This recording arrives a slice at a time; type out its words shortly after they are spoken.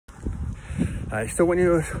So when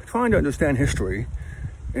you're trying to understand history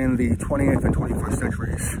in the 20th and 21st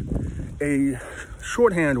centuries, a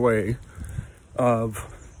shorthand way of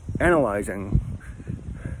analyzing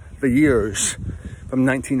the years from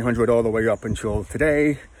 1900 all the way up until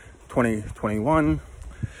today, 2021,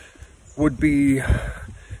 would be,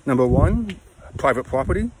 number one, private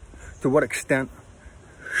property. To what extent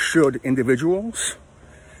should individuals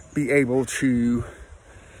be able to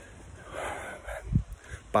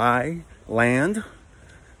buy land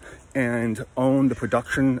and own the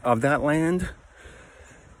production of that land,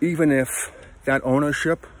 even if that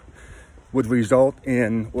ownership would result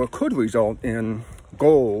in, or could result in,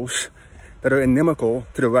 goals that are inimical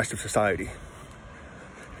to the rest of society?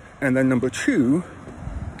 And then number two,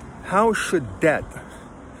 how should debt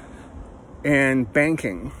and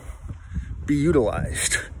banking be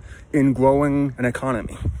utilized in growing an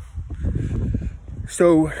economy?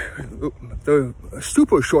 So the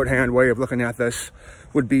super shorthand way of looking at this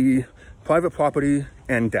would be private property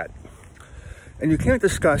and debt. And you can't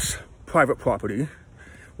discuss private property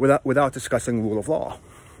without discussing rule of law.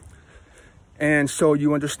 And so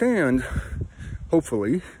you understand,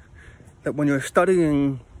 hopefully, that when you're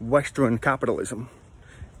studying Western capitalism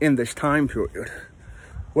in this time period,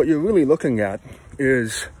 what you're really looking at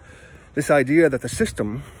is this idea that the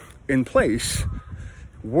system in place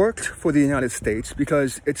worked for the United States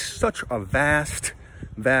because it's such a vast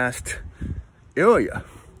area.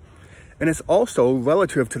 And it's also,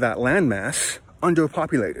 relative to that landmass,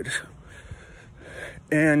 underpopulated.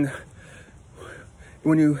 And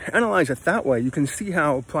when you analyze it that way, you can see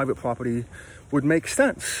how private property would make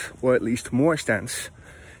sense, or at least more sense,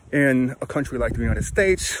 in a country like the United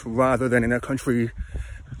States, rather than in a country,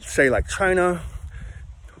 say, like China,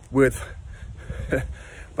 with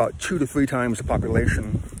about 2 to 3 times the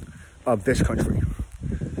population of this country.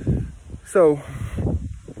 So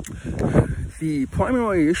the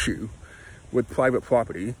primary issue with private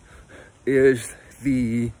property is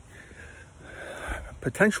the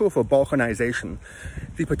potential for balkanization,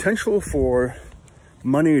 the potential for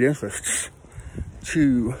moneyed interests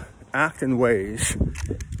to act in ways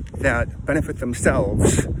that benefit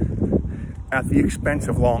themselves at the expense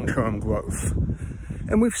of long-term growth.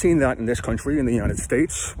 And we've seen that in this country, in the United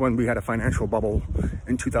States, when we had a financial bubble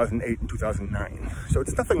in 2008 and 2009. So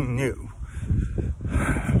it's nothing new.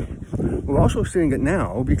 We're also seeing it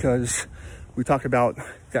now because we talked about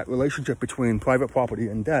that relationship between private property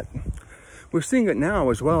and debt. We're seeing it now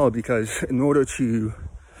as well because in order to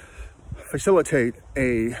facilitate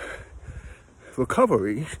a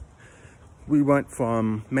recovery, we went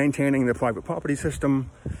from maintaining the private property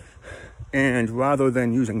system, and rather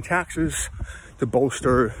than using taxes to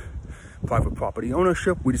bolster private property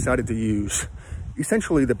ownership, we decided to use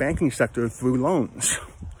essentially the banking sector through loans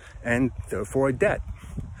and therefore debt.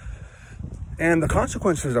 And the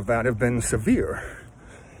consequences of that have been severe.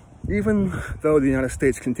 Even though the United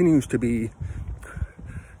States continues to be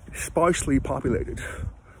sparsely populated,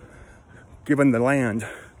 given the land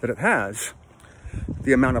that it has,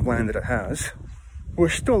 the amount of land that it has, we're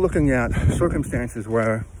still looking at circumstances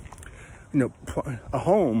where, you know, a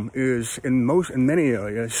home is in many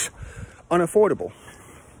areas unaffordable.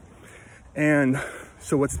 And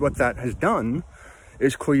so what that has done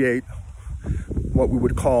is create what we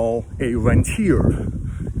would call a rentier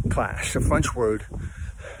class, a French word.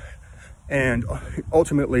 And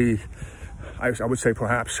ultimately, I would say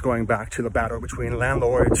perhaps going back to the battle between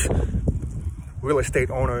landlords, real estate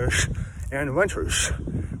owners, and renters,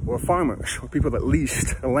 or farmers, or people that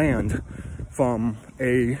leased the land from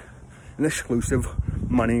an exclusive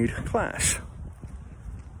moneyed class.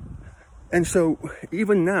 And so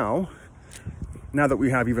even now that we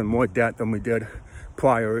have even more debt than we did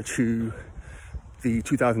prior to the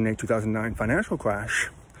 2008-2009 financial crash,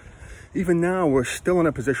 even now we're still in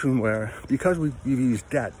a position where, because we've used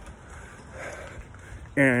debt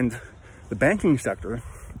and the banking sector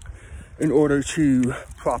in order to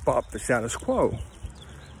prop up the status quo,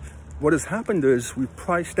 what has happened is we've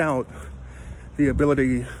priced out the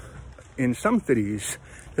ability in some cities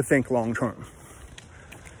to think long term.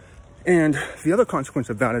 And the other consequence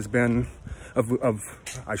of that has been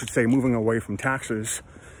I should say, moving away from taxes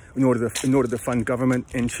in order to fund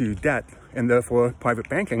government into debt, and therefore private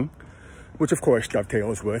banking, which of course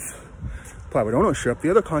dovetails with private ownership.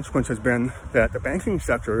 The other consequence has been that the banking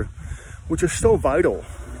sector, which is so vital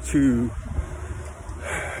to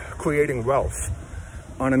creating wealth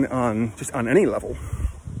on any level,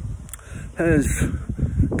 has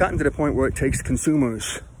gotten to the point where it takes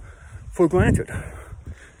consumers for granted.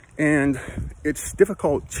 And it's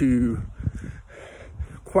difficult to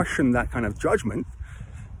question that kind of judgment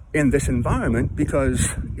in this environment, because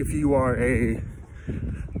if you are a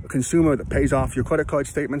consumer that pays off your credit card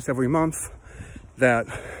statements every month, that,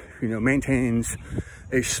 you know, maintains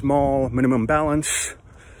a small minimum balance,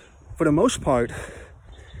 for the most part,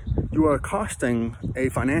 you are costing a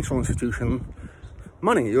financial institution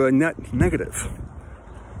money. You're a net negative.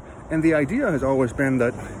 And the idea has always been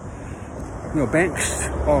that, you know, banks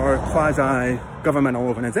are quasi-governmental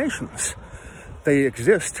organizations. They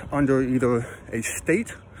exist under either a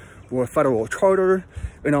state or a federal charter.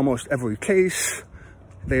 In almost every case,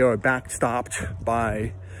 they are backstopped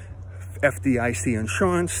by FDIC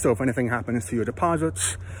insurance. So if anything happens to your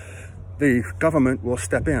deposits, the government will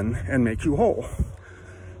step in and make you whole.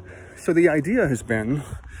 So the idea has been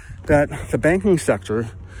that the banking sector,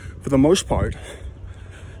 for the most part,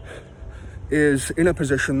 is in a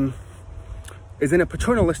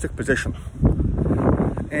paternalistic position.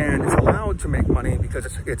 And it's allowed to make money because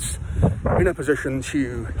it's in a position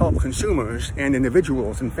to help consumers and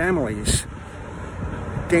individuals and families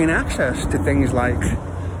gain access to things like,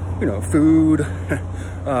 you know, food,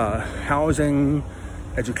 housing,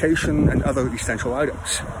 education, and other essential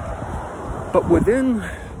items. But within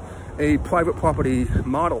a private property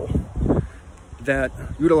model that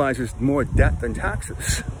utilizes more debt than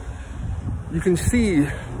taxes, you can see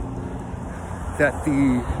that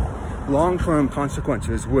the long-term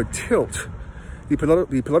consequences would tilt the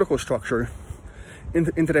political structure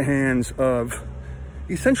into the hands of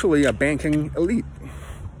essentially a banking elite.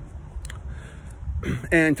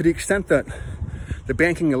 And to the extent that the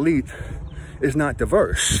banking elite is not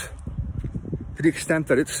diverse, to the extent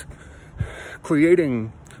that it's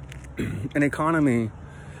creating an economy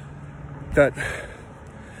that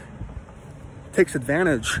takes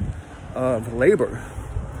advantage of labor,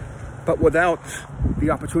 but without the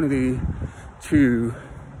opportunity to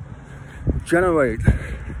generate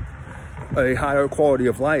a higher quality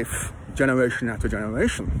of life generation after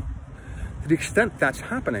generation. To the extent that's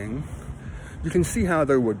happening, you can see how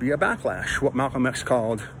there would be a backlash, what Malcolm X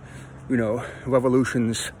called, you know,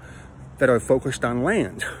 revolutions that are focused on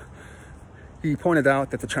land. He pointed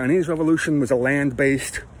out that the Chinese Revolution was a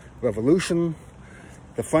land-based revolution.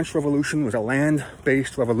 The French Revolution was a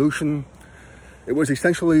land-based revolution. It was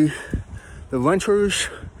essentially the rentiers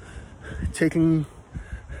taking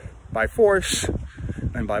by force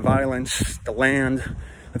and by violence the land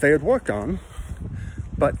that they had worked on,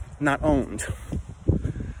 but not owned.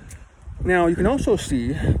 Now, you can also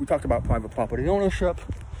see, we talked about private property ownership.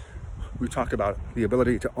 We talked about the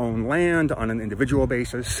ability to own land on an individual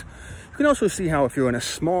basis. You can also see how if you're in a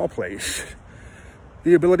small place,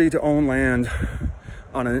 the ability to own land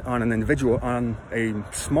on a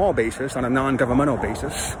small basis, on a non-governmental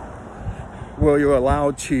basis, where you're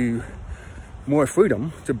allowed to more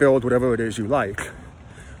freedom to build whatever it is you like,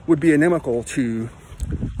 would be inimical to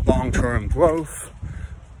long-term growth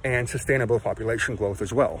and sustainable population growth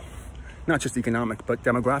as well. Not just economic, but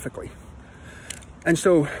demographically. And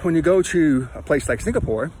so when you go to a place like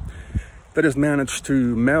Singapore that has managed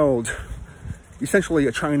to meld essentially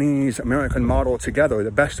a Chinese-American model together,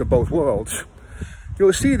 the best of both worlds,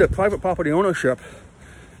 you'll see that private property ownership,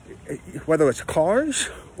 whether it's cars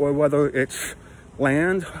or whether it's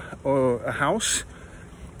land or a house,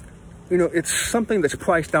 you know, it's something that's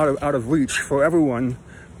priced out of reach for everyone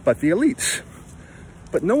but the elites.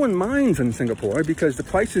 But no one minds in Singapore because the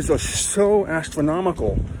prices are so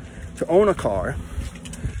astronomical to own a car,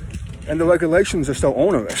 and the regulations are so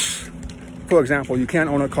onerous. For example, you can't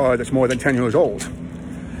own a car that's more than 10 years old.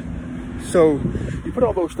 So you put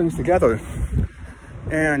all those things together,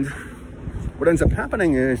 and what ends up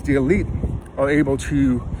happening is the elite are able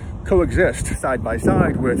to coexist side by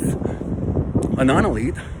side with a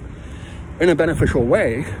non-elite in a beneficial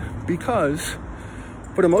way, because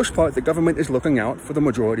for the most part, the government is looking out for the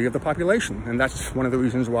majority of the population. And that's one of the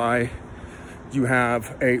reasons why you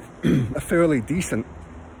have a fairly decent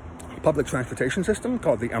public transportation system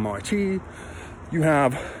called the MRT. You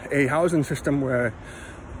have a housing system where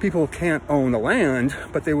people can't own the land,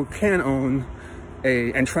 but they can own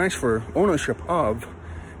and transfer ownership of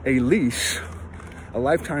a lease, a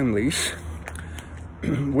lifetime lease,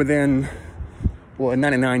 within, well, a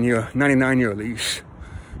 99-year lease,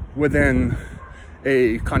 within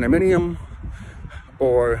a condominium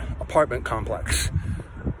or apartment complex.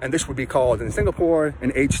 And this would be called in Singapore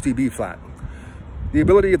an HDB flat. The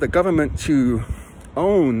ability of the government to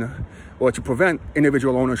own or to prevent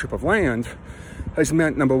individual ownership of land has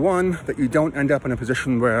meant, number one, that you don't end up in a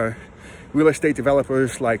position where real estate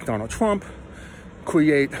developers like Donald Trump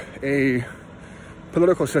create a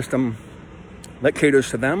political system that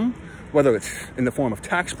caters to them, whether it's in the form of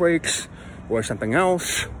tax breaks or something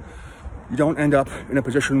else, You don't end up in a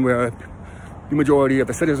position where the majority of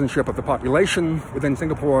the citizenship of the population within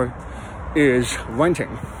Singapore is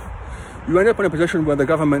renting. You end up in a position where the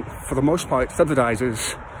government, for the most part,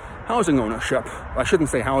 subsidizes housing ownership. I shouldn't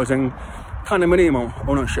say housing, condominium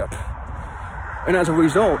ownership. And as a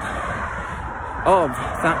result of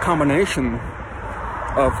that combination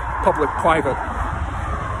of public-private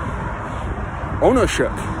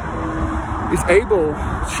ownership, is able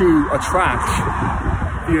to attract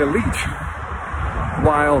the elite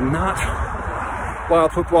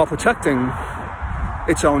while protecting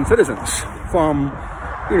its own citizens from,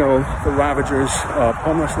 you know, the ravages of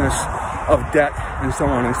homelessness, of debt, and so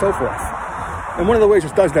on and so forth. And one of the ways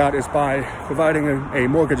it does that is by providing a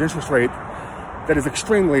mortgage interest rate that is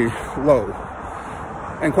extremely low,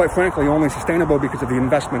 and quite frankly only sustainable because of the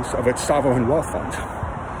investments of its sovereign wealth fund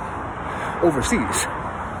overseas.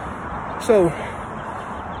 So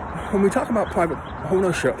when we talk about private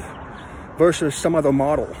ownership versus some other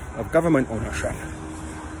model of government ownership,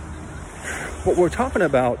 what we're talking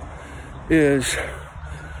about is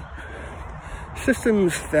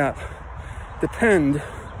systems that depend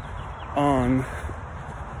on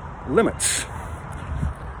limits,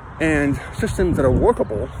 and systems that are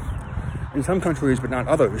workable in some countries but not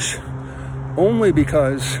others, only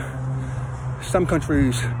because some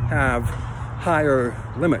countries have higher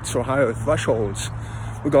limits or higher thresholds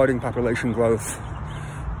regarding population growth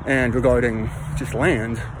and regarding just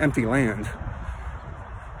land, empty land,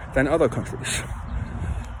 than other countries.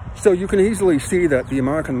 So you can easily see that the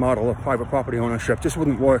American model of private property ownership just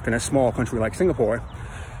wouldn't work in a small country like Singapore,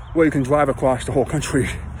 where you can drive across the whole country,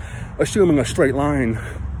 assuming a straight line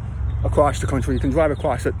across the country. You can drive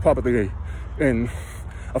across it probably in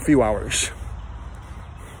a few hours.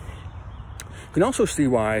 You can also see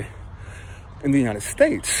why in the United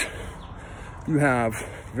States you have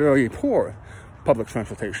very poor public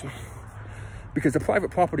transportation, because the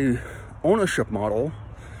private property ownership model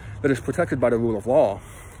that is protected by the rule of law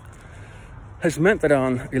has meant that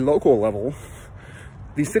on a local level,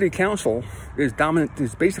 the city council is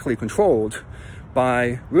basically controlled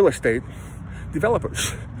by real estate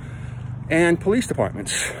developers and police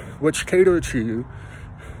departments, which cater to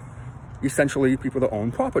essentially people that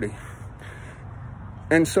own property.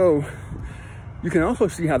 And so you can also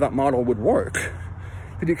see how that model would work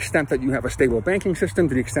to the extent that you have a stable banking system,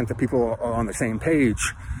 to the extent that people are on the same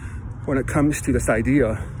page when it comes to this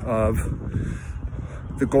idea of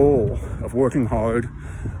the goal of working hard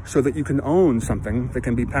so that you can own something that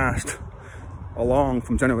can be passed along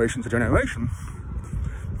from generation to generation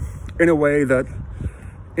in a way that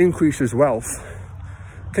increases wealth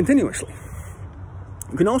continuously.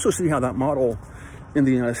 You can also see how that model in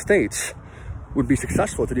the United States would be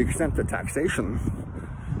successful to the extent that taxation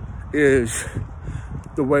is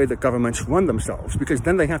the way that governments run themselves, because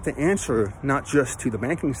then they have to answer not just to the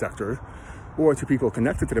banking sector or to people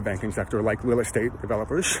connected to the banking sector like real estate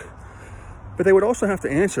developers, but they would also have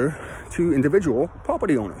to answer to individual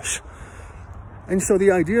property owners. And so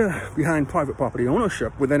the idea behind private property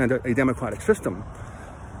ownership within a democratic system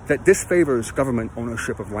that disfavors government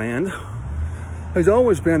ownership of land has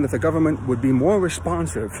always been that the government would be more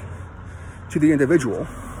responsive to the individual,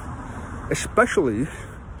 especially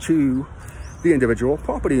to the individual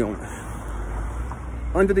property owner,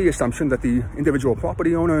 under the assumption that the individual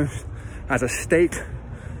property owner has a stake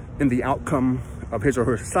in the outcome of his or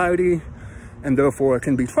her society, and therefore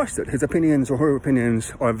can be trusted. His opinions or her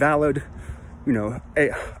opinions are valid, you know,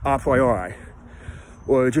 a priori,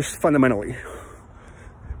 or just fundamentally,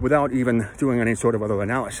 without even doing any sort of other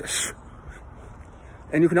analysis.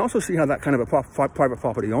 And you can also see how that kind of a private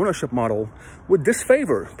property ownership model would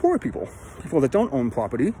disfavor poor people, people that don't own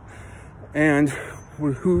property, and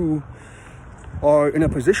who are in a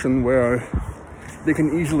position where they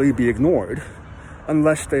can easily be ignored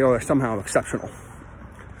unless they are somehow exceptional.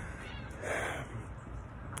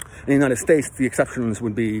 In the United States, the exceptions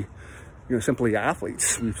would be, you know, simply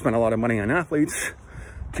athletes. We spend a lot of money on athletes,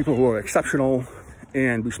 people who are exceptional,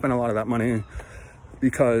 and we spend a lot of that money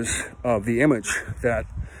because of the image that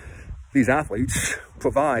these athletes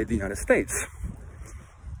provide the United States,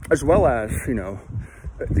 as well as, you know,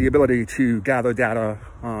 the ability to gather data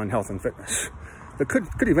on health and fitness that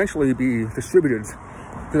could eventually be distributed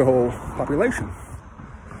to the whole population.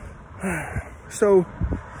 So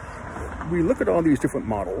we look at all these different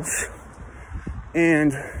models,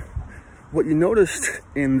 and what you noticed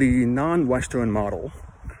in the non-Western model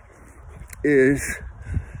is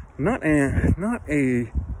not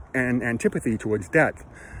an antipathy towards debt,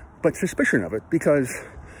 but suspicion of it, because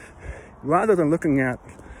rather than looking at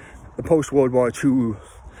the post-World War II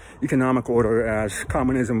economic order as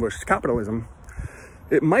communism versus capitalism,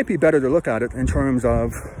 it might be better to look at it in terms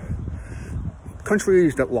of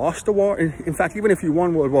countries that lost the war. In fact, even if you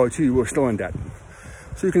won World War II, you were still in debt.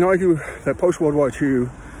 So you can argue that post-World War II,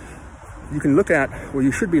 you can look at, or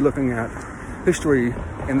you should be looking at, history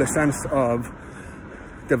in the sense of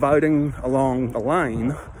dividing along the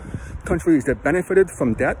line countries that benefited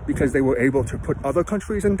from debt because they were able to put other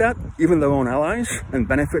countries in debt, even their own allies, and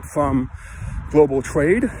benefit from global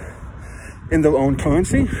trade in their own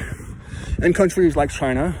currency, and countries like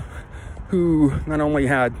China, who not only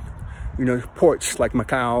had, you know, ports like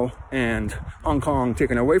Macau and Hong Kong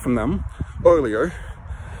taken away from them earlier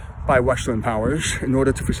by Western powers in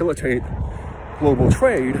order to facilitate global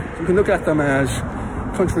trade, you can look at them as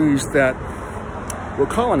countries that were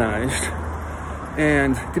colonized,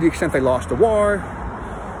 and to the extent they lost the war,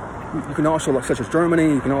 you can also look, such as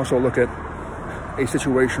Germany, you can also look at a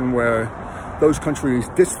situation where those countries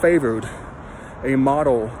disfavored a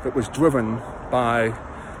model that was driven by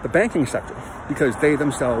the banking sector because they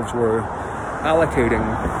themselves were allocating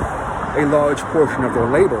a large portion of their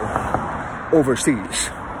labor overseas,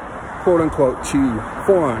 quote unquote, to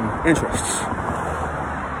foreign interests.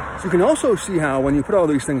 So you can also see how when you put all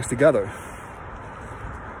these things together,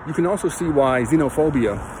 you can also see why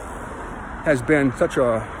xenophobia has been such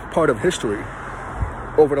a part of history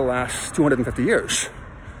over the last 250 years.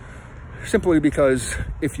 Simply because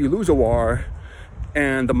if you lose a war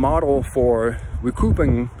and the model for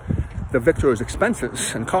recouping the victor's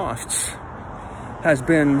expenses and costs has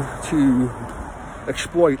been to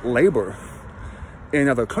exploit labor in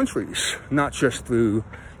other countries, not just through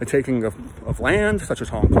the taking of land, such as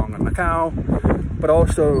Hong Kong and Macau, but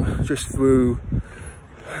also just through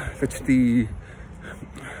the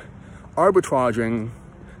arbitraging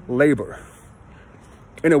labor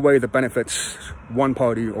in a way that benefits one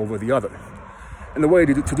party over the other. And the way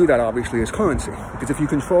to do that, obviously, is currency. Because if you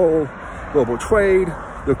control global trade,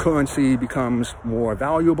 your currency becomes more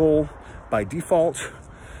valuable by default.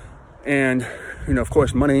 And, you know, of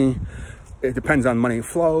course, money, it depends on money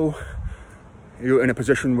flow. You're in a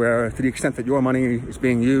position where, to the extent that your money is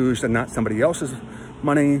being used and not somebody else's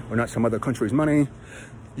money or not some other country's money,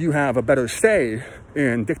 you have a better say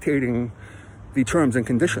in dictating the terms and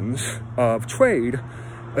conditions of trade,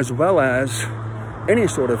 as well as any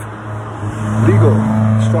sort of legal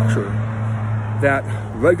structure that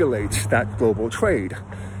regulates that global trade.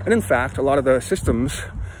 And in fact, a lot of the systems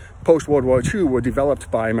post-World War II were developed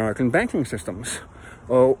by American banking systems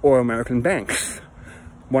or American banks.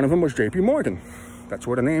 One of them was JP Morgan. That's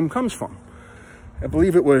where the name comes from. I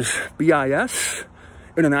believe it was BIS,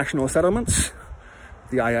 International Settlements,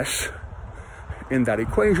 the IS in that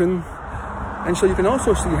equation. And so you can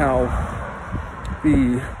also see how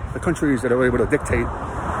the countries that are able to dictate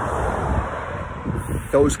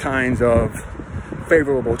those kinds of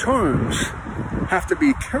favorable terms have to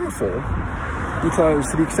be careful,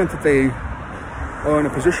 because to the extent that they are in a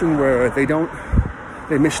position where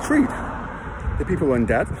they mistreat the people in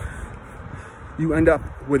debt, you end up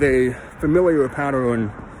with a familiar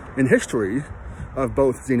pattern in history of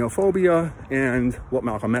both xenophobia and what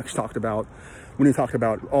Malcolm X talked about when he talked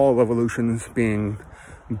about all revolutions being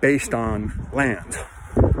based on land.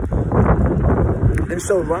 And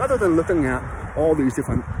so rather than looking at all these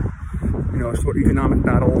different, you know, sort of economic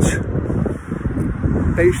battles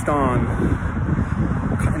based on,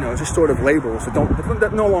 you know, just sort of labels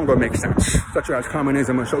that no longer make sense, such as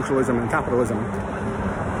communism or socialism and capitalism,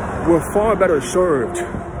 we're far better served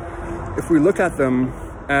if we look at them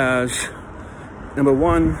as, number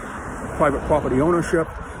one, private property ownership,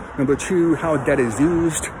 number two, how debt is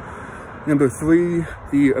used, number three,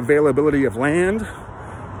 the availability of land,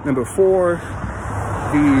 number four,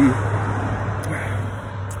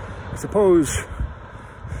 I suppose,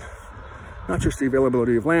 not just the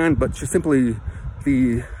availability of land, but just simply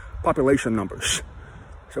the population numbers.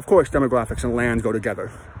 So of course, demographics and land go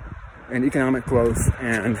together, and economic growth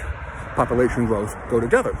and population growth go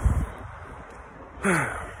together.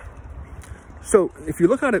 So if you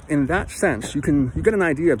look at it in that sense, you get an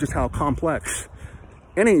idea of just how complex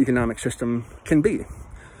any economic system can be.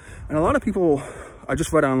 And a lot of people, I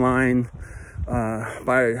just read online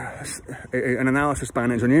by an analysis by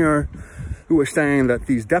an engineer who was saying that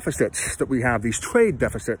these deficits that we have, these trade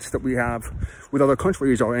deficits that we have with other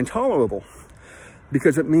countries, are intolerable,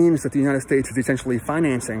 because it means that the United States is essentially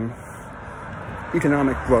financing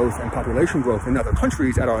economic growth and population growth in other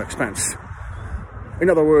countries at our expense. In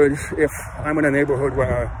other words, if I'm in a neighborhood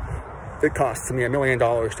where it costs me $1 million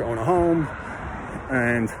to own a home,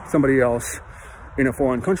 and somebody else in a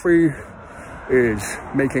foreign country is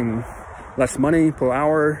making less money per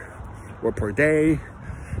hour or per day,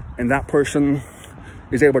 and that person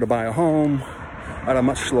is able to buy a home at a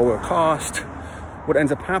much slower cost. What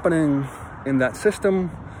ends up happening in that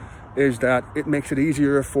system is that it makes it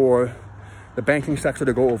easier for the banking sector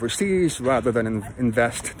to go overseas rather than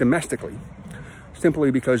invest domestically,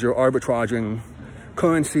 simply because you're arbitraging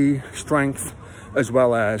currency strength as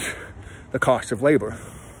well as the cost of labor.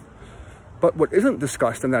 But what isn't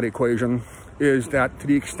discussed in that equation is that to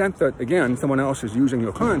the extent that, again, someone else is using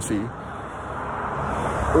your currency,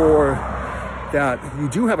 or that you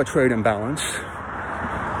do have a trade imbalance,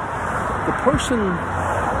 the person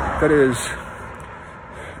that is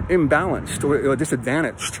imbalanced or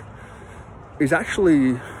disadvantaged is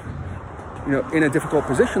actually, in a difficult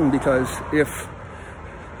position, because if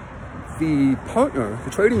the partner,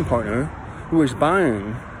 the trading partner, who is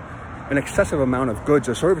buying an excessive amount of goods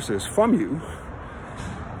or services from you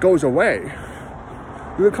goes away,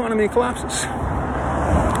 your economy collapses.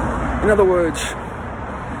 In other words,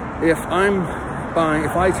 if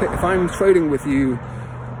I'm trading with you,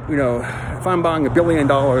 if I'm buying $1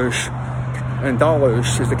 billion, and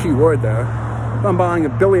dollars is the key word there, if I'm buying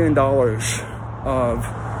 $1 billion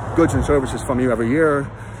of goods and services from you every year,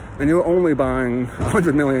 and you're only buying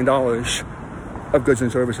 $100 million of goods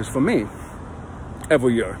and services from me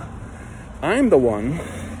every year, I'm the one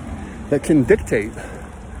that can dictate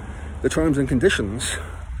the terms and conditions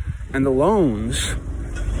and the loans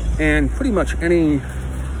and pretty much any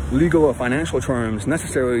legal or financial terms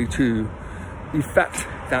necessary to effect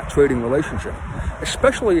that trading relationship,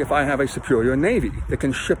 especially if I have a superior navy that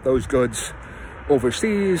can ship those goods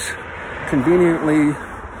overseas conveniently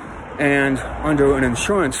and under an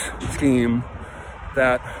insurance scheme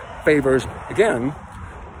that favors,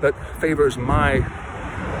 my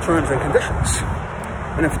terms and conditions.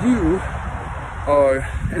 And if you are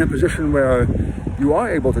in a position where you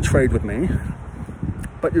are able to trade with me,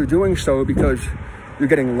 but you're doing so because you're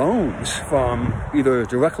getting loans from either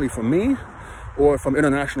directly from me or from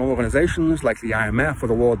international organizations like the IMF or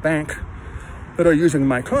the World Bank that are using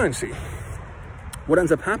my currency, what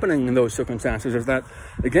ends up happening in those circumstances is that,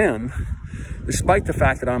 again, despite the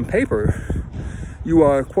fact that on paper you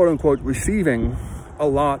are quote unquote receiving a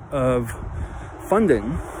lot of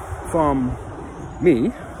funding from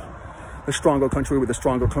me, the stronger country with the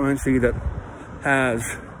stronger currency that has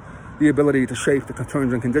the ability to shape the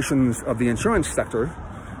terms and conditions of the insurance sector,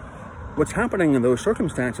 what's happening in those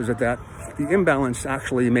circumstances is that the imbalance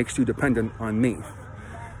actually makes you dependent on me.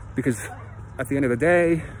 Because at the end of the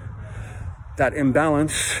day, that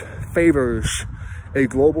imbalance favors a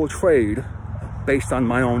global trade based on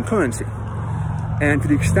my own currency. And to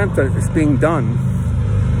the extent that it's being done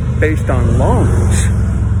based on loans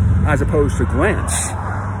as opposed to grants,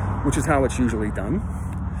 which is how it's usually done,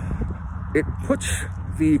 it puts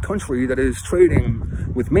the country that is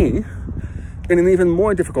trading with me in an even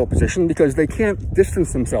more difficult position, because they can't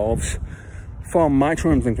distance themselves from my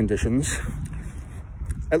terms and conditions,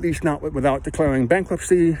 at least not without declaring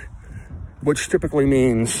bankruptcy, which typically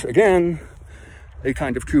means, again, a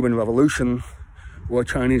kind of Cuban revolution or a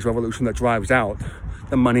Chinese revolution that drives out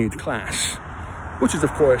the moneyed class, which is,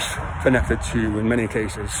 of course, connected to, in many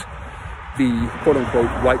cases, the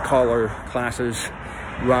quote-unquote white-collar classes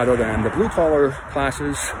rather than the blue-collar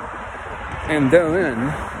classes. And therein,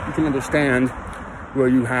 you can understand where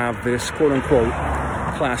you have this quote-unquote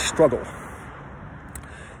class struggle.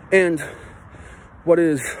 And what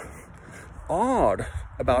is odd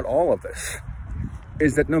about all of this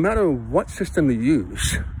is that no matter what system you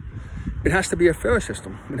use, it has to be a fair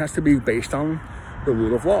system. It has to be based on the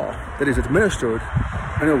rule of law that is administered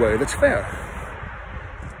in a way that's fair.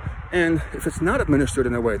 And if it's not administered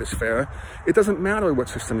in a way that's fair, it doesn't matter what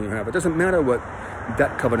system you have. It doesn't matter what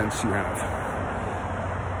debt covenants you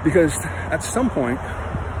have. Because at some point,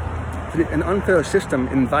 an unfair system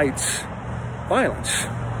invites violence.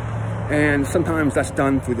 And sometimes that's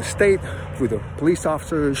done through the state, through the police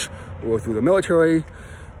officers, or through the military,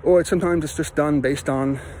 or sometimes it's just done based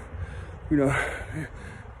on,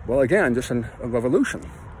 well, again, just a revolution.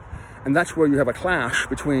 And that's where you have a clash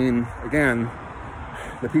between, again,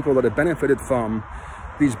 the people that have benefited from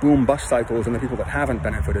these boom-bust cycles and the people that haven't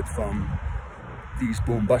benefited from these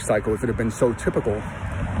boom-bust cycles that have been so typical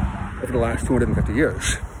over the last 250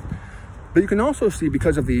 years. But you can also see,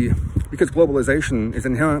 because globalization is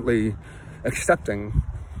inherently accepting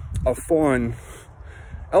of foreign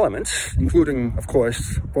elements, including, of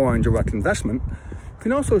course, foreign direct investment, you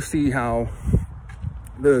can also see how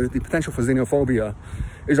the potential for xenophobia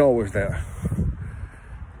is always there.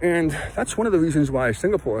 And that's one of the reasons why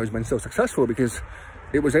Singapore has been so successful, because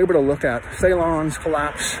it was able to look at Ceylon's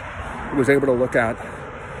collapse, it was able to look at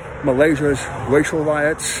Malaysia's racial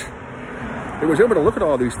riots, it was able to look at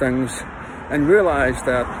all these things and realize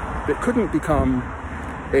that that couldn't become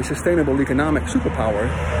a sustainable economic superpower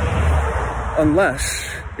unless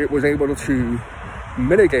it was able to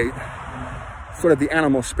mitigate sort of the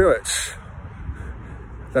animal spirits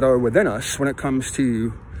that are within us when it comes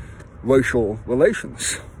to racial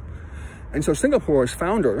relations. And so Singapore's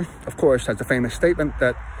founder, of course, has the famous statement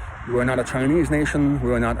that we are not a Chinese nation,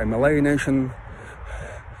 we are not a Malay nation,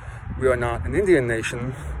 we are not an Indian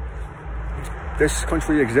nation. This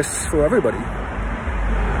country exists for everybody.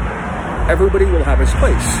 Everybody will have its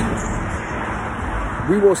place.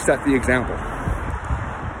 We will set the example.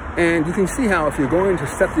 And you can see how if you're going to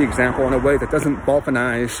set the example in a way that doesn't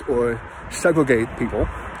balkanize or segregate people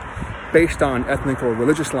based on ethnic or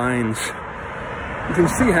religious lines, you can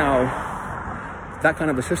see how that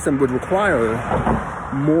kind of a system would require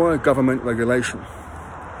more government regulation.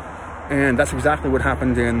 And that's exactly what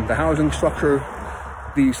happened in the housing structure.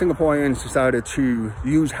 The Singaporeans decided to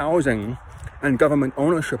use housing and government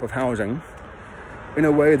ownership of housing in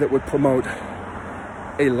a way that would promote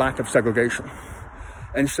a lack of segregation.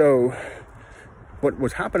 And so what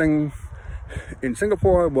was happening in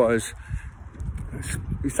Singapore was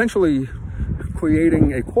essentially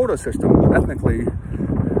creating a quota system ethnically,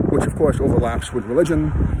 which of course overlaps with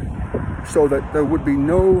religion, so that there would be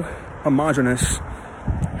no homogeneous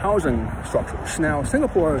housing structures. Now,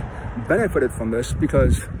 Singapore benefited from this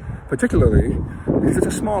particularly because it's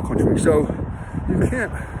a small country. So you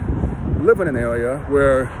can't live in an area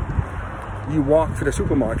where you walk to the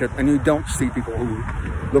supermarket and you don't see people who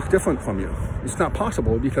look different from you. It's not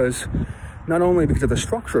possible because not only because of the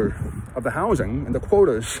structure of the housing and the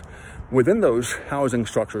quotas within those housing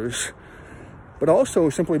structures, but also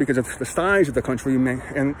simply because of the size of the country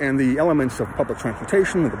and the elements of public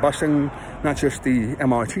transportation, the busing, not just the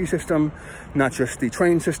MRT system, not just the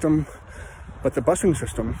train system, but the busing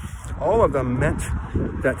system. All of them meant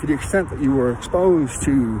that to the extent that you were exposed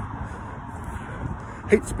to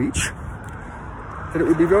hate speech, that it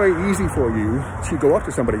would be very easy for you to go up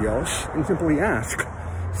to somebody else and simply ask,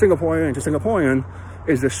 Singaporean to Singaporean,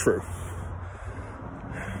 is this true?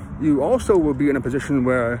 You also will be in a position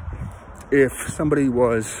where if somebody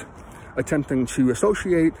was attempting to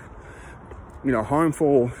associate,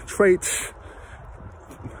 harmful traits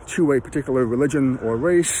to a particular religion or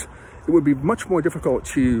race, it would be much more difficult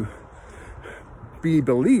to be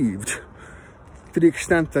believed to the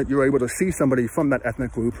extent that you're able to see somebody from that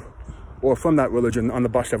ethnic group or from that religion on the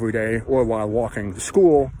bus every day, or while walking to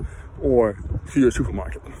school or to your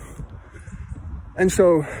supermarket. And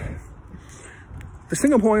so the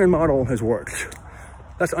Singaporean model has worked.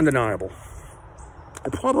 That's undeniable.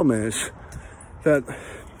 The problem is that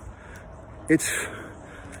it's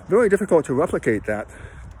very difficult to replicate that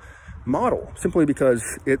model simply because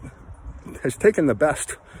it has taken the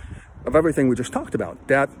best of everything we just talked about.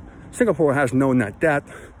 That Singapore has no net debt,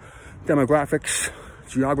 demographics,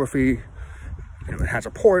 geography, it has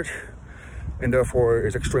a port, and therefore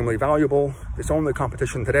is extremely valuable. Its only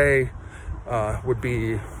competition today would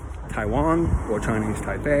be Taiwan or Chinese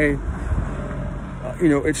Taipei.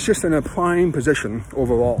 It's just in a prime position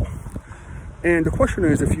overall. And the question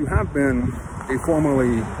is, if you have been a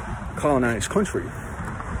formerly colonized country,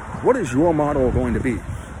 what is your model going to be?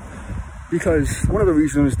 Because one of the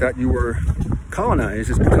reasons that you were colonized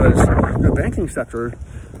is because the banking sector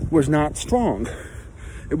was not strong.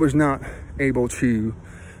 It was not able to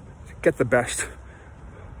get the best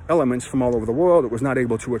elements from all over the world. It was not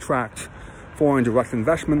able to attract foreign direct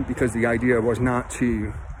investment because the idea was not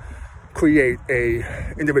to create a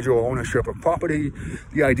individual ownership of property.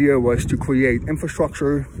 The idea was to create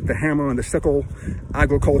infrastructure, the hammer and the sickle,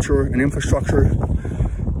 agriculture and infrastructure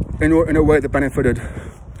in a way that benefited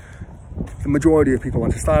the majority of people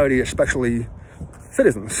in society, especially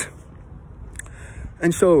citizens.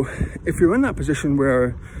 And so if you're in that position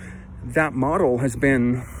where that model has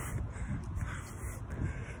been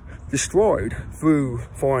destroyed through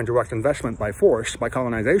foreign direct investment by force, by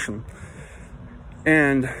colonization,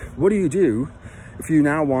 and what do you do if you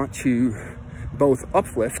now want to both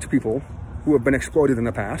uplift people who have been exploited in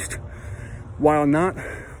the past while not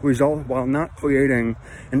creating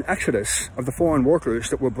an exodus of the foreign workers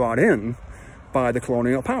that were brought in by the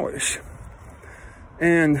colonial powers?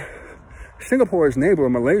 And Singapore's neighbor,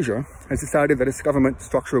 Malaysia, has decided that its government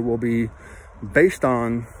structure will be based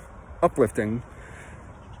on uplifting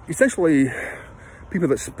essentially people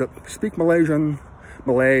that speak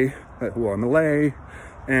Malay, who are Malay,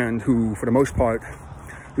 and who, for the most part,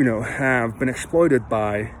 have been exploited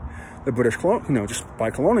by the British, just by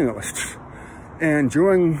colonialists. And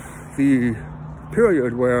during the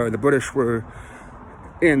period where the British were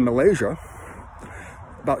in Malaysia,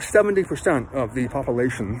 about 70% of the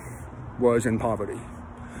population was in poverty.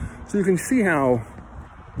 So you can see how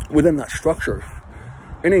within that structure,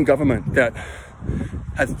 any government that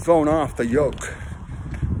has thrown off the yoke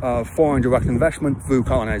of foreign direct investment through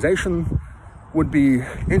colonization would be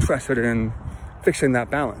interested in fixing that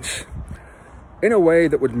balance in a way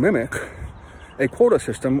that would mimic a quota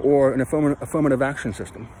system or an affirmative action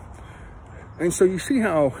system. And so you see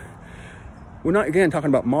how we're not, again, talking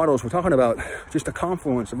about models, we're talking about just a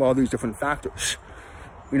confluence of all these different factors.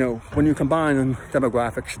 You know, when you combine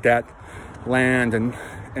demographics, debt, land,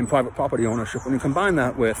 and private property ownership, when you combine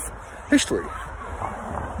that with history,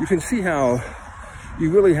 you can see how you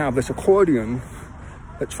really have this accordion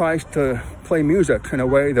that tries to play music in a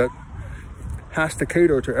way that has to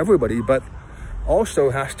cater to everybody, but also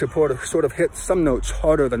has to sort of hit some notes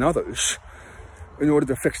harder than others in order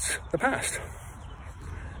to fix the past.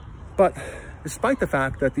 But despite the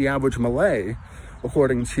fact that the average Malay,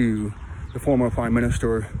 according to the former Prime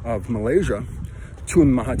Minister of Malaysia,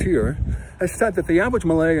 Tun Mahathir, has said that the average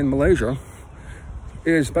Malay in Malaysia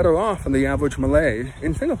is better off than the average Malay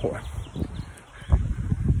in Singapore.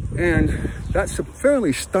 And that's a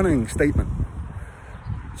fairly stunning statement,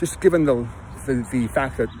 just given the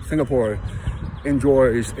fact that Singapore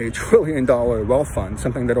enjoys $1 trillion wealth fund,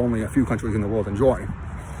 something that only a few countries in the world enjoy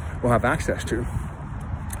or have access to.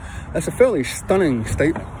 That's a fairly stunning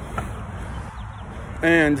statement.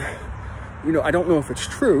 And, you know, I don't know if it's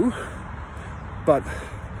true, but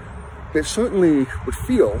it certainly would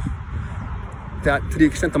feel that to the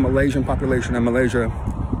extent the Malaysian population in Malaysia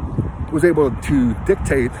was able to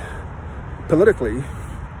dictate politically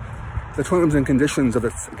the terms and conditions of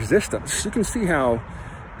its existence, you can see how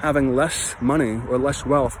having less money or less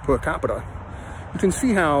wealth per capita, you can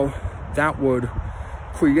see how that would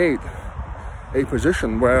create a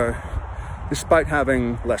position where, despite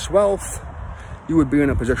having less wealth, you would be in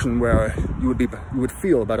a position where you would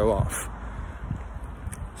feel better off.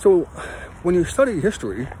 So when you study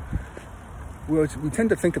history, we tend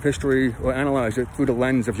to think of history or analyze it through the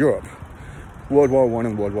lens of Europe, World War I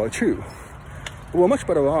and World War II. But we're much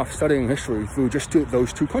better off studying history through just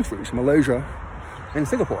those two countries, Malaysia and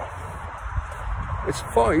Singapore. It's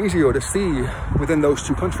far easier to see within those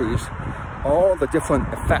two countries all the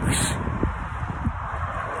different effects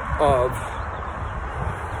of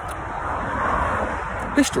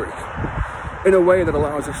history in a way that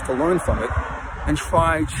allows us to learn from it and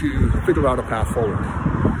try to figure out a path forward.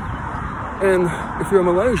 And if you're in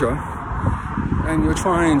Malaysia and you're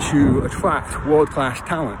trying to attract world-class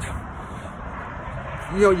talent,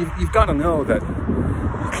 you know, you've got to know that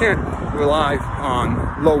you can't rely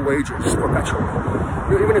on low wages perpetually.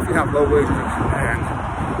 You know, even if you have low wages and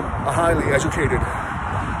a highly educated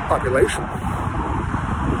population,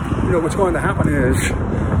 you know, what's going to happen is,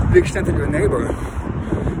 to the extent that your neighbor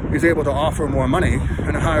is able to offer more money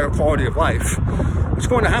and a higher quality of life, what's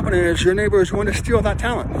going to happen is your neighbor is going to steal that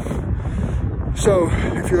talent. So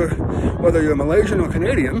whether you're Malaysian or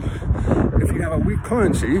Canadian, if you have a weak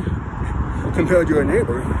currency compared to your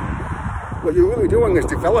neighbor, what you're really doing is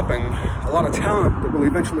developing a lot of talent that will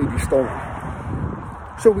eventually be stolen.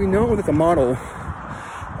 So we know that the model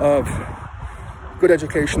of good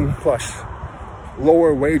education plus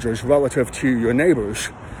lower wages relative to your neighbors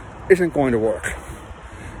isn't going to work.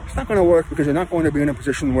 It's not going to work because you're not going to be in a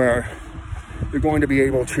position where you're going to be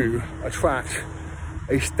able to attract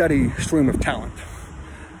a steady stream of talent.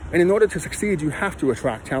 And in order to succeed, you have to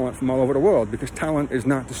attract talent from all over the world because talent is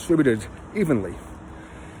not distributed evenly.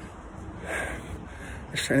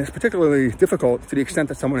 And it's particularly difficult to the extent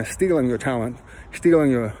that someone is stealing your talent,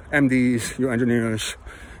 stealing your MDs, your engineers,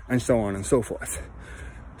 and so on and so forth.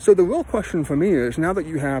 So the real question for me is, now that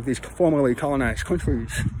you have these formerly colonized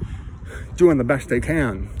countries doing the best they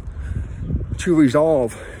can to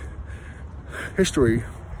resolve history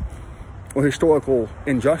or historical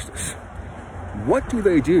injustice, what do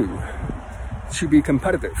they do to be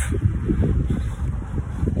competitive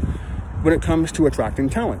when it comes to attracting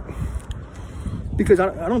talent? Because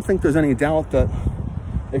I don't think there's any doubt that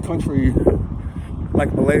a country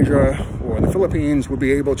like Malaysia or the Philippines would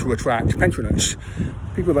be able to attract pensioners,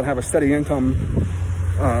 people that have a steady income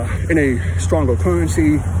in a stronger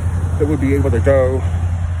currency, that would be able to go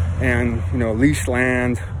and, you know, lease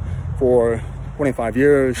land for 25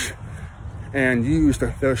 years and use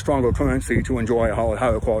their stronger currency to enjoy a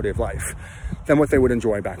higher quality of life than what they would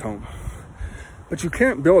enjoy back home. But you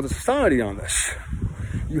can't build a society on this.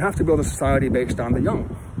 You have to build a society based on the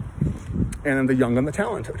young and the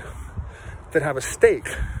talented that have a stake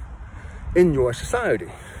in your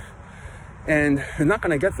society. And you're not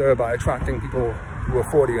going to get there by attracting people who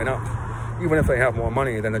are 40 and up, even if they have more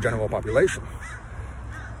money than the general population.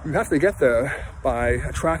 You have to get there by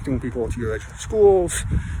attracting people to your schools,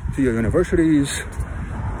 to your universities,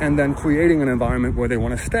 and then creating an environment where they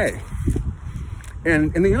want to stay.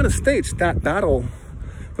 And in the United States, that battle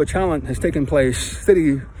for talent has taken place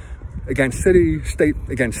city against city, state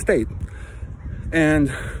against state. And,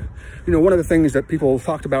 you know, one of the things that people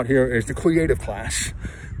talked about here is the creative class.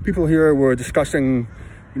 People here were discussing,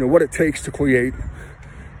 you know, what it takes to create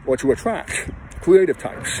or to attract creative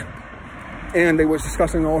types. And they were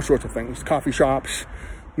discussing all sorts of things, coffee shops,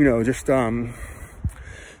 you know, just,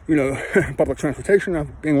 you know, public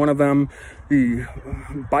transportation being one of them, the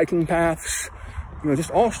biking paths, you know,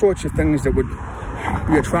 just all sorts of things that would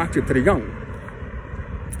be attractive to the young.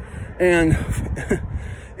 And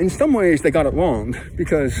in some ways they got it wrong,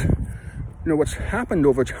 because, you know, what's happened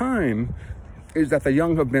over time is that the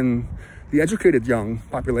young have been, the educated young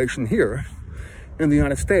population here in the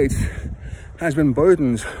United States has been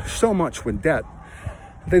burdened so much with debt.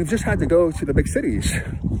 They've just had to go to the big cities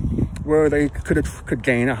where they could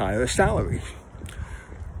gain a higher salary.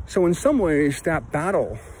 So in some ways, that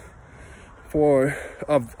battle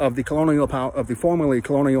of the colonial power, of the formerly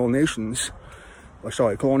colonial nations, or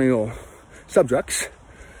sorry, colonial subjects,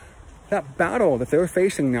 that battle that they're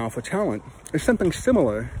facing now for talent is something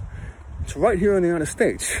similar to right here in the United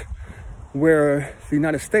States, where the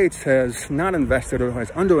United States has not invested or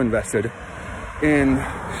has underinvested in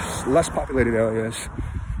less populated areas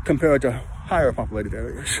compared to higher populated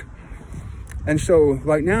areas. And so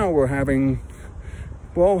right now we're having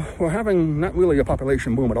not really a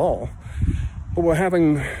population boom at all, but we're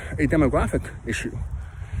having a demographic issue.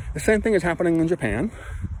 The same thing is happening in Japan.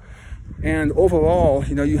 And overall,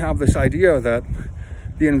 you know, you have this idea that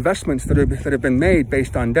the investments that have been made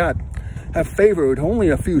based on debt have favored only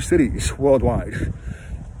a few cities worldwide.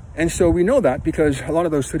 And so we know that because a lot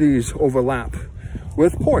of those cities overlap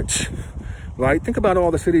with ports, right? Think about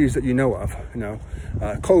all the cities that you know of, you know,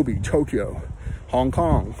 Kobe, Tokyo, Hong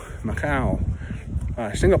Kong, Macau,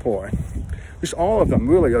 Singapore. Just all of them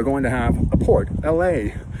really are going to have a port.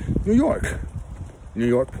 LA, New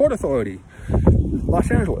York Port Authority,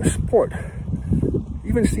 Los Angeles, port.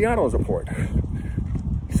 Even Seattle is a port.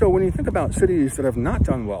 So when you think about cities that have not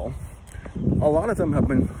done well, a lot of them have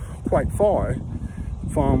been quite far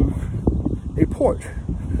from a port.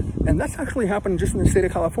 And that's actually happened just in the state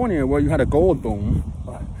of California, where you had a gold boom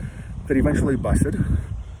that eventually busted.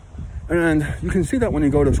 And you can see that when you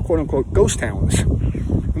go to quote-unquote ghost towns.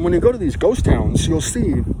 And when you go to these ghost towns, you'll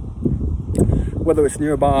see, whether it's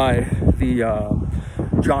nearby the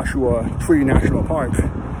Joshua Tree National Park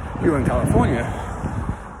here in California,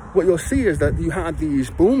 what you'll see is that you had these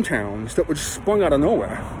boom towns that were just sprung out of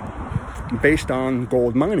nowhere based on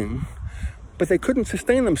gold mining, but they couldn't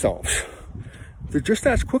sustain themselves. Just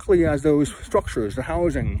as quickly as those structures, the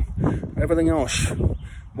housing, everything else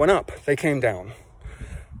went up, they came down,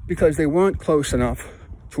 because they weren't close enough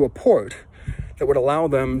to a port that would allow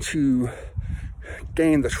them to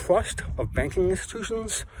gain the trust of banking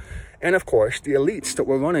institutions and, of course, the elites that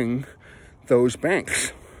were running those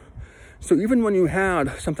banks. So even when you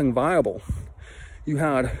had something viable, you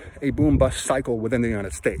had a boom-bust cycle within the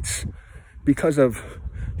United States because of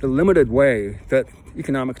the limited way that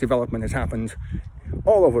economic development has happened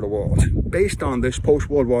all over the world based on this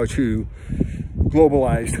post-World War II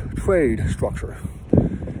globalized trade structure.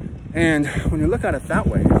 And when you look at it that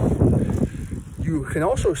way, you can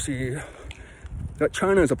also see that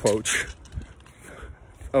China's approach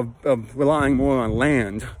of relying more on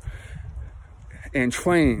land and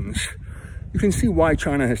trains, you can see why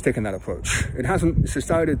China has taken that approach. It hasn't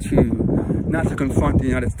decided not to confront the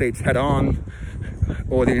United States head on,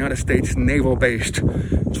 or the United States naval-based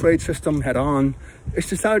trade system head on. It's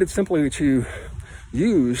decided simply to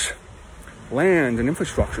use land and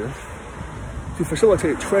infrastructure to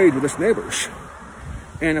facilitate trade with its neighbors.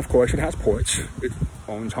 And of course, it has ports. It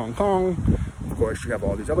owns Hong Kong. Of course, you have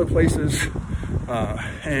all these other places.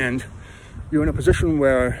 And you're in a position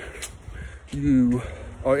where you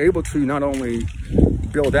are able to not only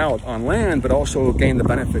build out on land, but also gain the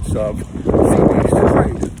benefits of fee-based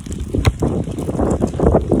trade.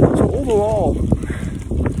 So overall,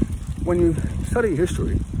 when you study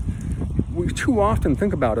history, we too often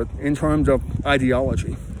think about it in terms of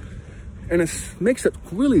ideology. And it makes it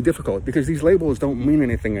really difficult because these labels don't mean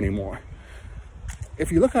anything anymore.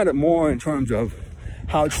 If you look at it more in terms of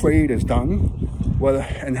how trade is done,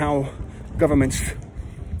 and how governments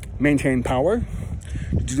maintain power,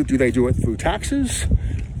 do they do it through taxes?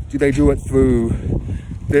 Do they do it through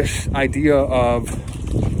this idea of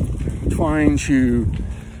trying to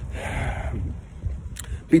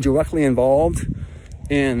be directly involved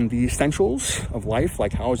in the essentials of life,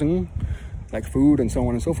 like housing, like food, and so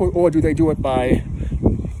on and so forth? Or do they do it by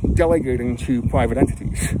delegating to private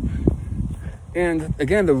entities? And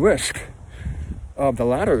again, the risk of the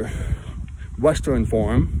latter Western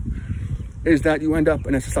form is that you end up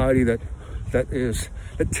in a society that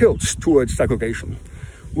tilts towards segregation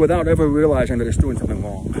without ever realizing that it's doing something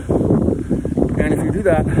wrong. And if you do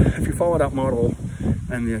that, if you follow that model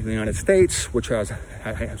in the United States, which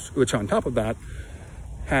on top of that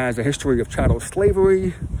has a history of chattel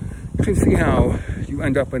slavery, you can see how you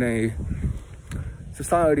end up in a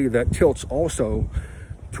society that tilts also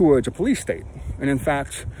towards a police state. And in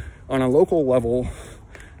fact, on a local level,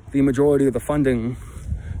 the majority of the funding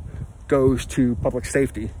goes to public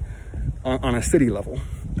safety on a city level.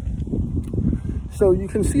 So you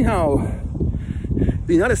can see how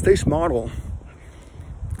the United States model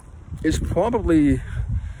is probably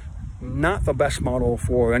not the best model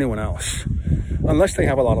for anyone else, unless they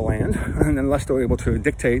have a lot of land and unless they're able to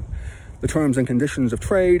dictate the terms and conditions of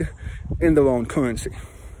trade in their own currency.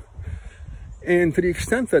 And to the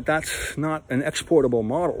extent that that's not an exportable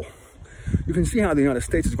model, you can see how the United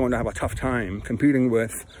States is going to have a tough time competing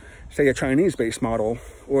with, say, a Chinese-based model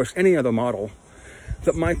or any other model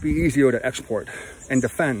that might be easier to export and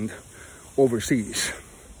defend overseas.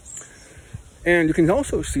 And you can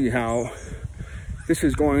also see how this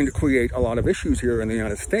is going to create a lot of issues here in the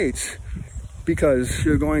United States, because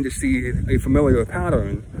you're going to see a familiar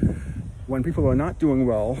pattern when people are not doing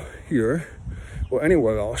well here or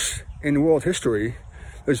anywhere else in world history.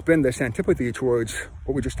 There's been this antipathy towards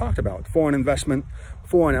what we just talked about, foreign investment,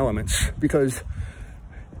 foreign elements, because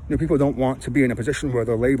people don't want to be in a position where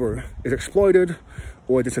their labor is exploited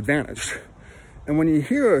or disadvantaged. And when you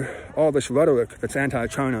hear all this rhetoric that's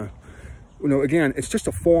anti-China, again, it's just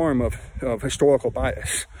a form of historical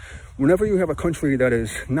bias. Whenever you have a country that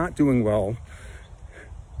is not doing well,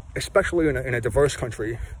 especially in a diverse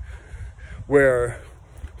country, where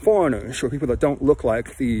foreigners or people that don't look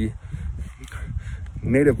like the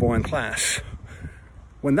native-born class,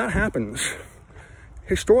 when that happens,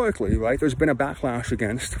 historically, right, there's been a backlash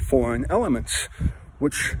against foreign elements,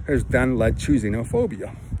 which has then led to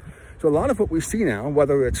xenophobia. So a lot of what we see now,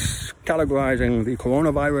 whether it's categorizing the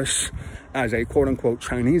coronavirus as a quote-unquote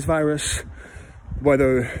Chinese virus,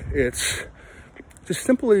 whether it's just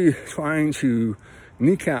simply trying to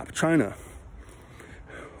kneecap China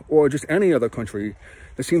or just any other country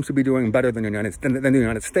that seems to be doing better than the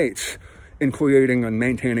United States in creating and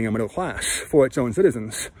maintaining a middle class for its own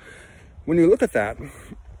citizens. When you look at that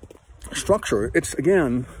structure, it's,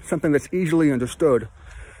 again, something that's easily understood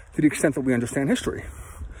to the extent that we understand history.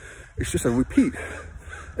 It's just a repeat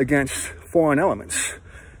against foreign elements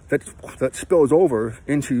that spills over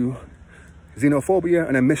into xenophobia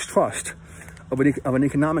and a mistrust of an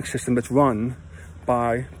economic system that's run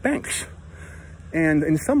by banks. And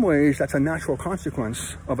in some ways, that's a natural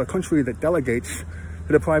consequence of a country that delegates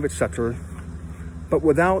to the private sector, but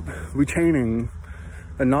without retaining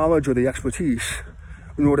the knowledge or the expertise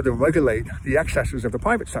in order to regulate the excesses of the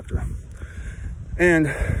private sector.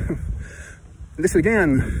 And this,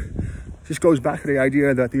 again, just goes back to the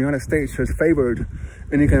idea that the United States has favored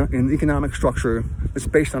an economic structure that's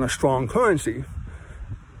based on a strong currency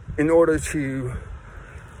in order to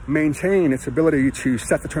maintain its ability to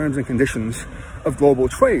set the terms and conditions of global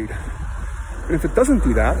trade. And if it doesn't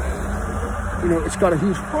do that, it's got a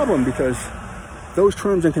huge problem, because those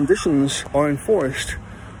terms and conditions are enforced,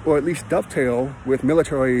 or at least dovetail, with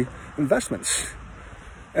military investments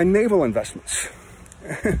and naval investments,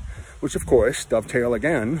 which of course dovetail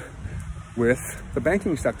again with the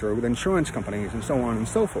banking sector, with insurance companies, and so on and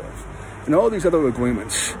so forth. And all these other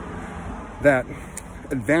agreements that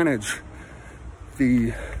advantage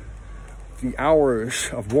the hours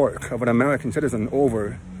of work of an American citizen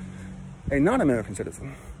over a non-American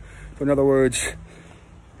citizen. So in other words,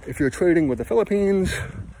 if you're trading with the Philippines,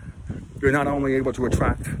 you're not only able to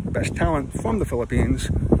attract the best talent from the Philippines,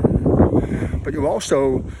 but you're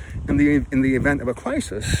also, in the event of a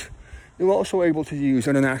crisis, you're also able to use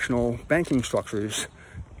international banking structures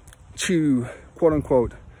to, quote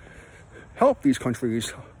unquote, help these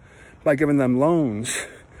countries by giving them loans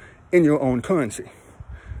in your own currency.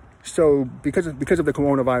 So because of the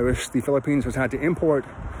coronavirus, the Philippines has had to import,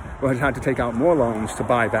 or has had to take out more loans to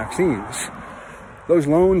buy vaccines. Those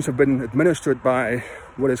loans have been administered by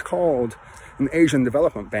what is called an Asian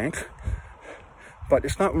Development Bank, but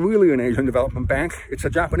it's not really an Asian Development Bank, it's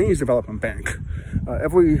a Japanese development bank.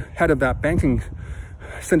 Every head of that banking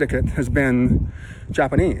syndicate has been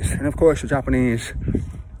Japanese. And of course, the Japanese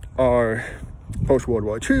are post-World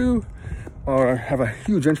War II, or have a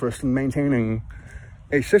huge interest in maintaining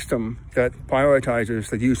a system that prioritizes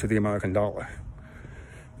the use of the American dollar.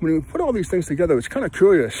 When you put all these things together, it's kind of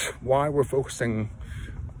curious why we're focusing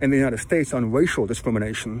in the United States on racial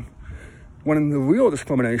discrimination when the real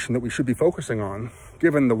discrimination that we should be focusing on,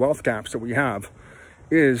 given the wealth gaps that we have,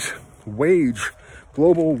 is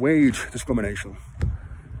global wage discrimination.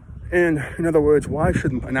 And in other words, why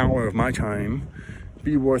should an hour of my time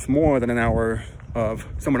be worth more than an hour of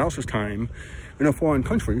someone else's time in a foreign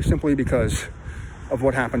country simply because of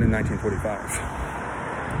what happened in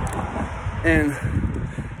 1945? And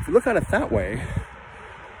if you look at it that way,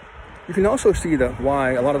 you can also see that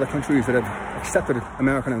why a lot of the countries that have accepted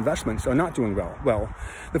American investments are not doing well. Well,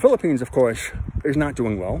 the Philippines, of course, is not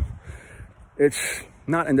doing well. It's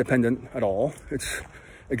not independent at all. It's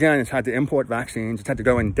had to import vaccines. It's had to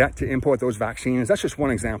go in debt to import those vaccines. That's just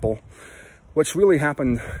one example. What's really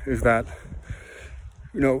happened is that,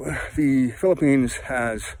 the Philippines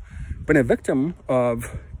has been a victim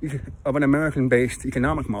of an American-based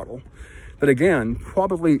economic model that, again,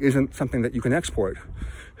 probably isn't something that you can export.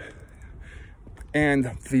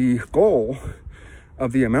 And the goal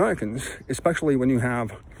of the Americans, especially when you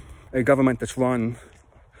have a government that's run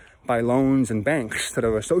by loans and banks that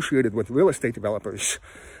are associated with real estate developers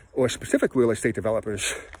or specific real estate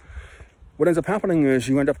developers, what ends up happening is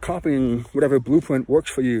you end up copying whatever blueprint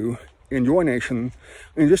works for you in your nation,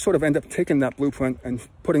 and you just sort of end up taking that blueprint and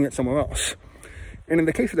putting it somewhere else. And in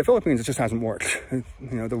the case of the Philippines, it just hasn't worked.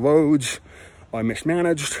 The roads are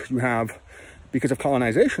mismanaged. You have, because of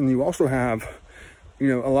colonization, you also have a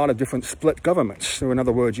lot of different split governments. So in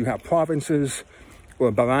other words, you have provinces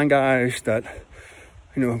or barangays that,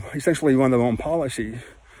 essentially run their own policy.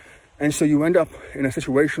 And so you end up in a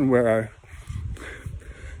situation where,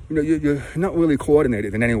 you're not really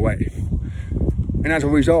coordinated in any way. And as a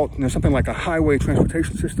result, something like a highway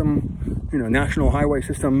transportation system, national highway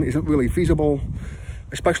system isn't really feasible,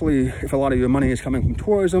 especially if a lot of your money is coming from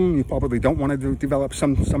tourism. You probably don't want to develop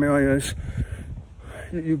some areas.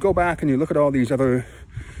 You go back and you look at all these other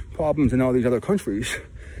problems in all these other countries,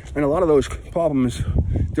 and a lot of those problems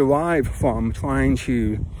derive from trying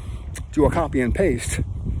to do a copy and paste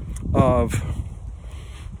of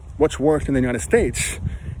what's worked in the United States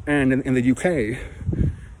and in the UK,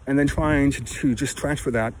 and then trying to just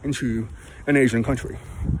transfer that into an Asian country.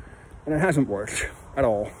 And it hasn't worked at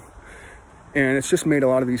all. And it's just made a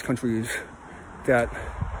lot of these countries that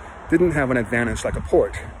didn't have an advantage like a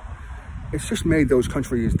port, it's just made those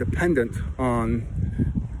countries dependent on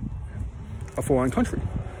a foreign country.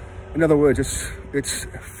 In other words, it's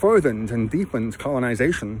furthered and deepened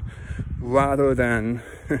colonization rather than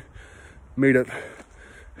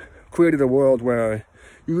created a world where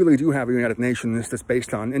you really do have a United Nations that's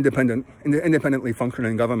based on independently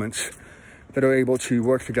functioning governments that are able to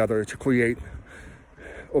work together to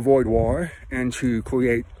avoid war and to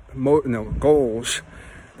create goals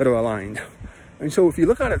that are aligned. And so if you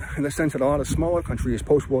look at it in the sense that a lot of smaller countries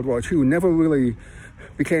post-World War II never really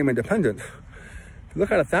became independent, if you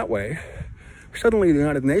look at it that way, suddenly the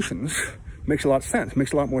United Nations makes a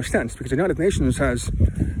lot more sense, because the United Nations has,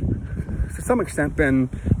 to some extent, been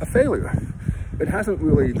a failure. It hasn't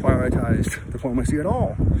really prioritized diplomacy at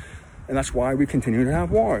all. And that's why we continue to have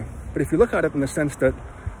war. But if you look at it in the sense that,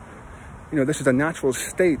 this is a natural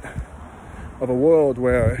state of a world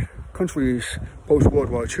where countries post-World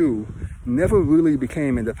War II never really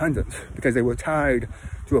became independent because they were tied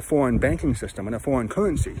to a foreign banking system and a foreign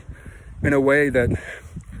currency in a way that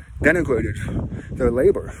denigrated their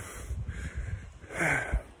labor.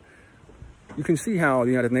 You can see how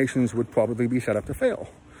the United Nations would probably be set up to fail,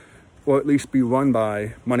 or at least be run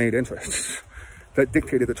by moneyed interests that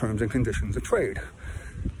dictated the terms and conditions of trade.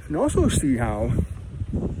 You can also see how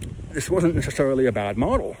this wasn't necessarily a bad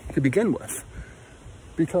model to begin with,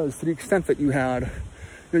 because to the extent that you had,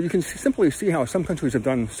 you can simply see how some countries have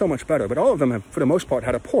done so much better, but all of them have, for the most part,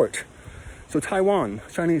 had a port. So Taiwan,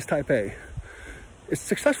 Chinese Taipei, is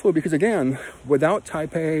successful because, again, without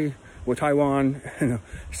Taipei or Taiwan,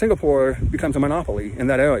 Singapore becomes a monopoly in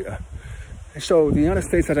that area. So the United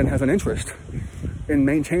States has an interest in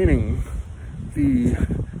maintaining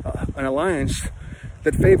an alliance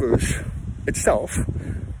that favors itself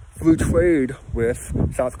through trade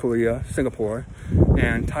with South Korea, Singapore,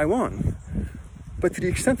 and Taiwan. But to the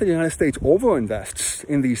extent that the United States overinvests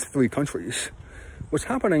in these three countries, what's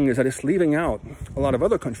happening is that it's leaving out a lot of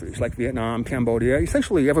other countries like Vietnam, Cambodia,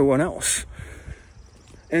 essentially everyone else.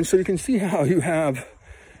 And so you can see how you have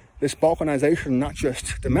this balkanization, not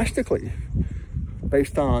just domestically,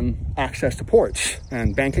 based on access to ports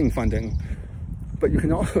and banking funding, but you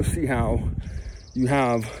can also see how you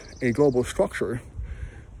have a global structure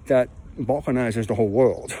that balkanizes the whole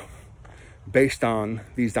world based on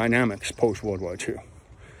these dynamics post-World War II.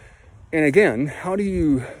 And again, how do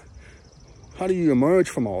you emerge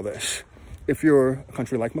from all this if you're a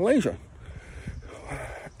country like Malaysia?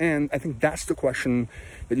 And I think that's the question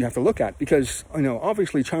that you have to look at, because,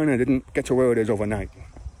 obviously China didn't get to where it is overnight.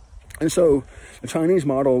 And so the Chinese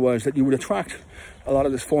model was that you would attract a lot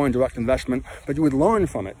of this foreign direct investment, but you would learn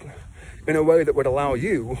from it in a way that would allow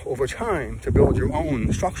you over time to build your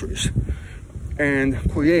own structures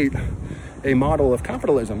and create a model of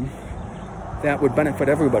capitalism that would benefit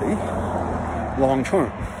everybody long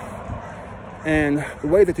term. And the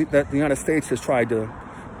way that the United States has tried to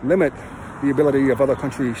limit the ability of other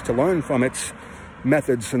countries to learn from its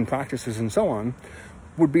methods and practices and so on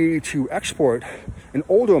would be to export an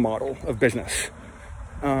older model of business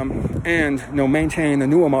and maintain a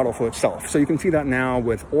newer model for itself. So you can see that now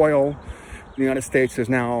with oil. The United States is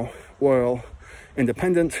now oil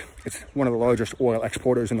independent. It's one of the largest oil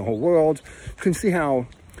exporters in the whole world. You can see how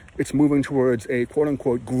it's moving towards a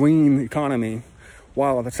quote-unquote green economy,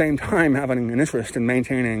 while at the same time having an interest in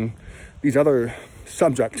maintaining these other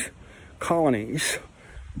subject colonies,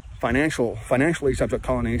 financially subject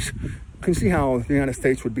colonies. You can see how the United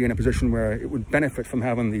States would be in a position where it would benefit from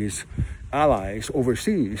having these allies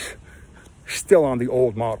overseas still on the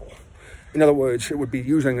old model. In other words, it would be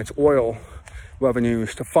using its oil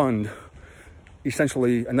revenues to fund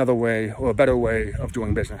essentially another way or a better way of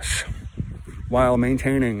doing business, while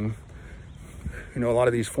maintaining, a lot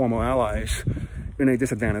of these former allies in a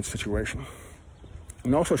disadvantaged situation.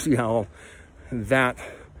 And also see how that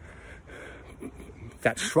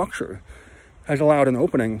structure has allowed an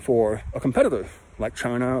opening for a competitor like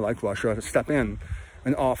China, like Russia, to step in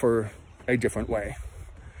and offer a different way.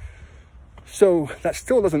 So that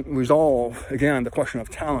still doesn't resolve, again, the question of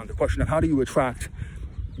talent, the question of how do you attract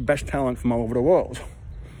best talent from all over the world.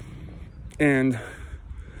 And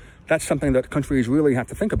that's something that countries really have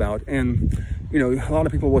to think about. And, a lot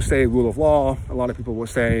of people will say rule of law. A lot of people will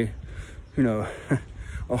say, people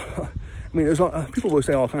will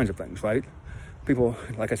say all kinds of things, right? People,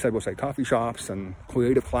 like I said, will say coffee shops and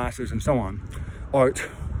creative classes and so on, art,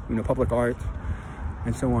 public art,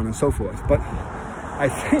 and so on and so forth. But I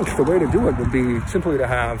think the way to do it would be simply to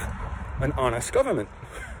have an honest government.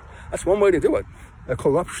 That's one way to do it. A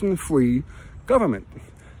corruption-free government.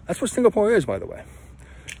 That's what Singapore is, by the way.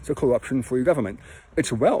 It's a corruption-free government.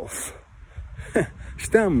 Its wealth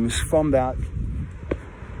stems from that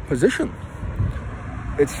position.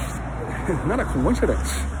 It's not a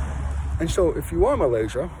coincidence. And so if you are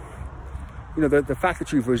Malaysia, the fact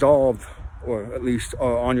that you've resolved, or at least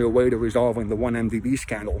are on your way to resolving the 1MDB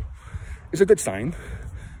scandal, is a good sign.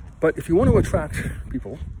 But if you want to attract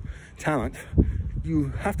people, talent, you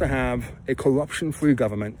have to have a corruption-free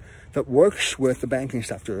government that works with the banking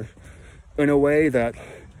sector in a way that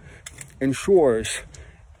ensures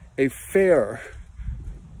a fair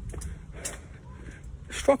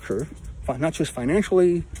structure, not just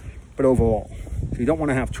financially, but overall. So you don't want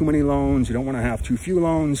to have too many loans. You don't want to have too few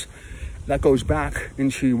loans. That goes back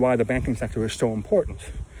into why the banking sector is so important.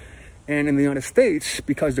 And in the United States,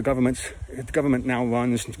 because the government now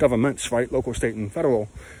runs governments, right, local, state, and federal,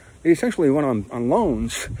 they essentially run on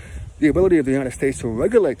loans. The ability of the United States to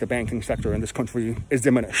regulate the banking sector in this country is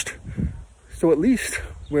diminished. So at least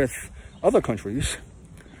with other countries,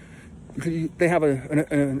 they have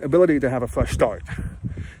an ability to have a fresh start.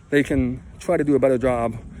 They can try to do a better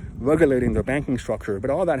job regulating their banking structure,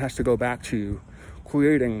 but all that has to go back to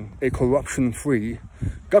creating a corruption-free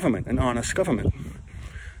government, an honest government.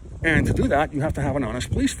 And to do that, you have to have an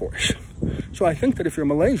honest police force. So I think that if you're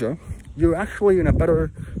Malaysia, you're actually in a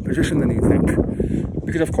better position than you think.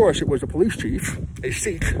 Because of course, it was the police chief, a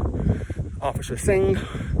Sikh, Officer Singh,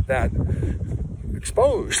 that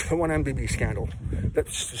exposed the 1MDB scandal, that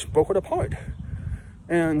just broke it apart.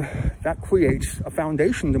 And that creates a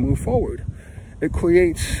foundation to move forward. It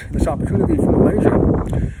creates this opportunity for Malaysia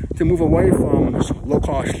to move away from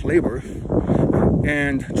low-cost labor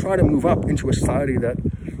and try to move up into a society that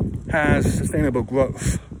has sustainable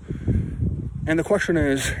growth. And the question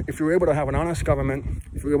is, if you're able to have an honest government,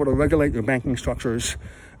 if you're able to regulate your banking structures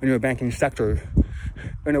and your banking sector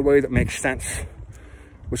in a way that makes sense,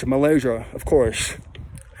 which Malaysia, of course,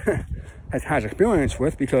 has experience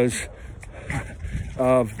with because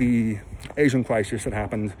of the Asian crisis that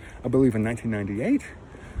happened, I believe, in 1998,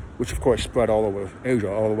 which of course spread all over Asia,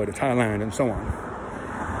 all the way to Thailand and so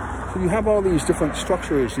on. So you have all these different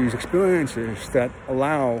structures, these experiences that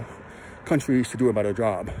allow countries to do a better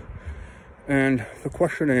job. And the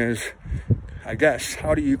question is, I guess,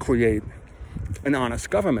 how do you create an honest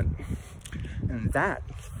government? And that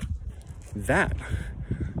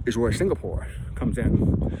is where Singapore comes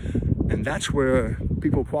in. And that's where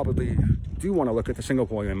people probably do want to look at the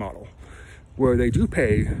Singaporean model, where they do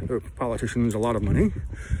pay their politicians a lot of money.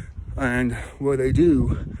 and where they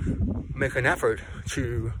do make an effort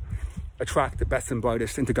to attract the best and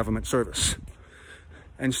brightest into government service.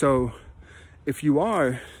 And so if you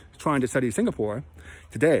are trying to study Singapore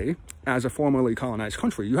today as a formerly colonized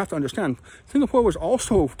country, you have to understand Singapore was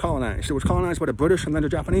also colonized. It was colonized by the British and then the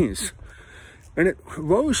Japanese. And it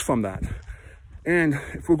rose from that. And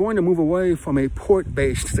if we're going to move away from a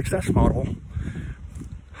port-based success model,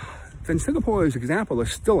 then Singapore's example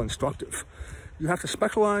is still instructive. You have to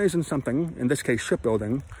specialize in something, in this case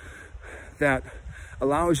shipbuilding, that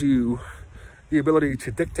allows you the ability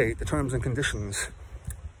to dictate the terms and conditions,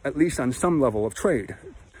 at least on some level of trade,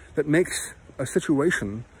 that makes a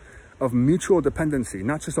situation of mutual dependency,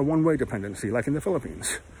 not just a one-way dependency like in the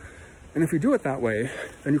Philippines. And if you do it that way,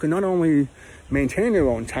 then you can not only maintain your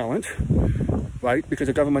own talent, right, because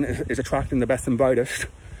the government is attracting the best and brightest,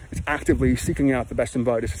 it's actively seeking out the best and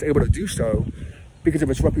brightest, it's able to do so because of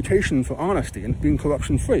its reputation for honesty and being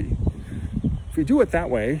corruption-free. If you do it that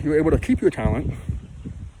way, you're able to keep your talent,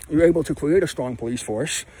 you're able to create a strong police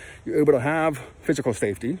force, you're able to have physical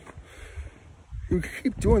safety. You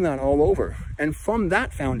keep doing that all over. And from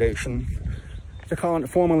that foundation, the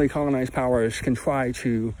formerly colonized powers can try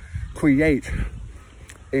to create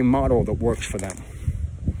a model that works for them.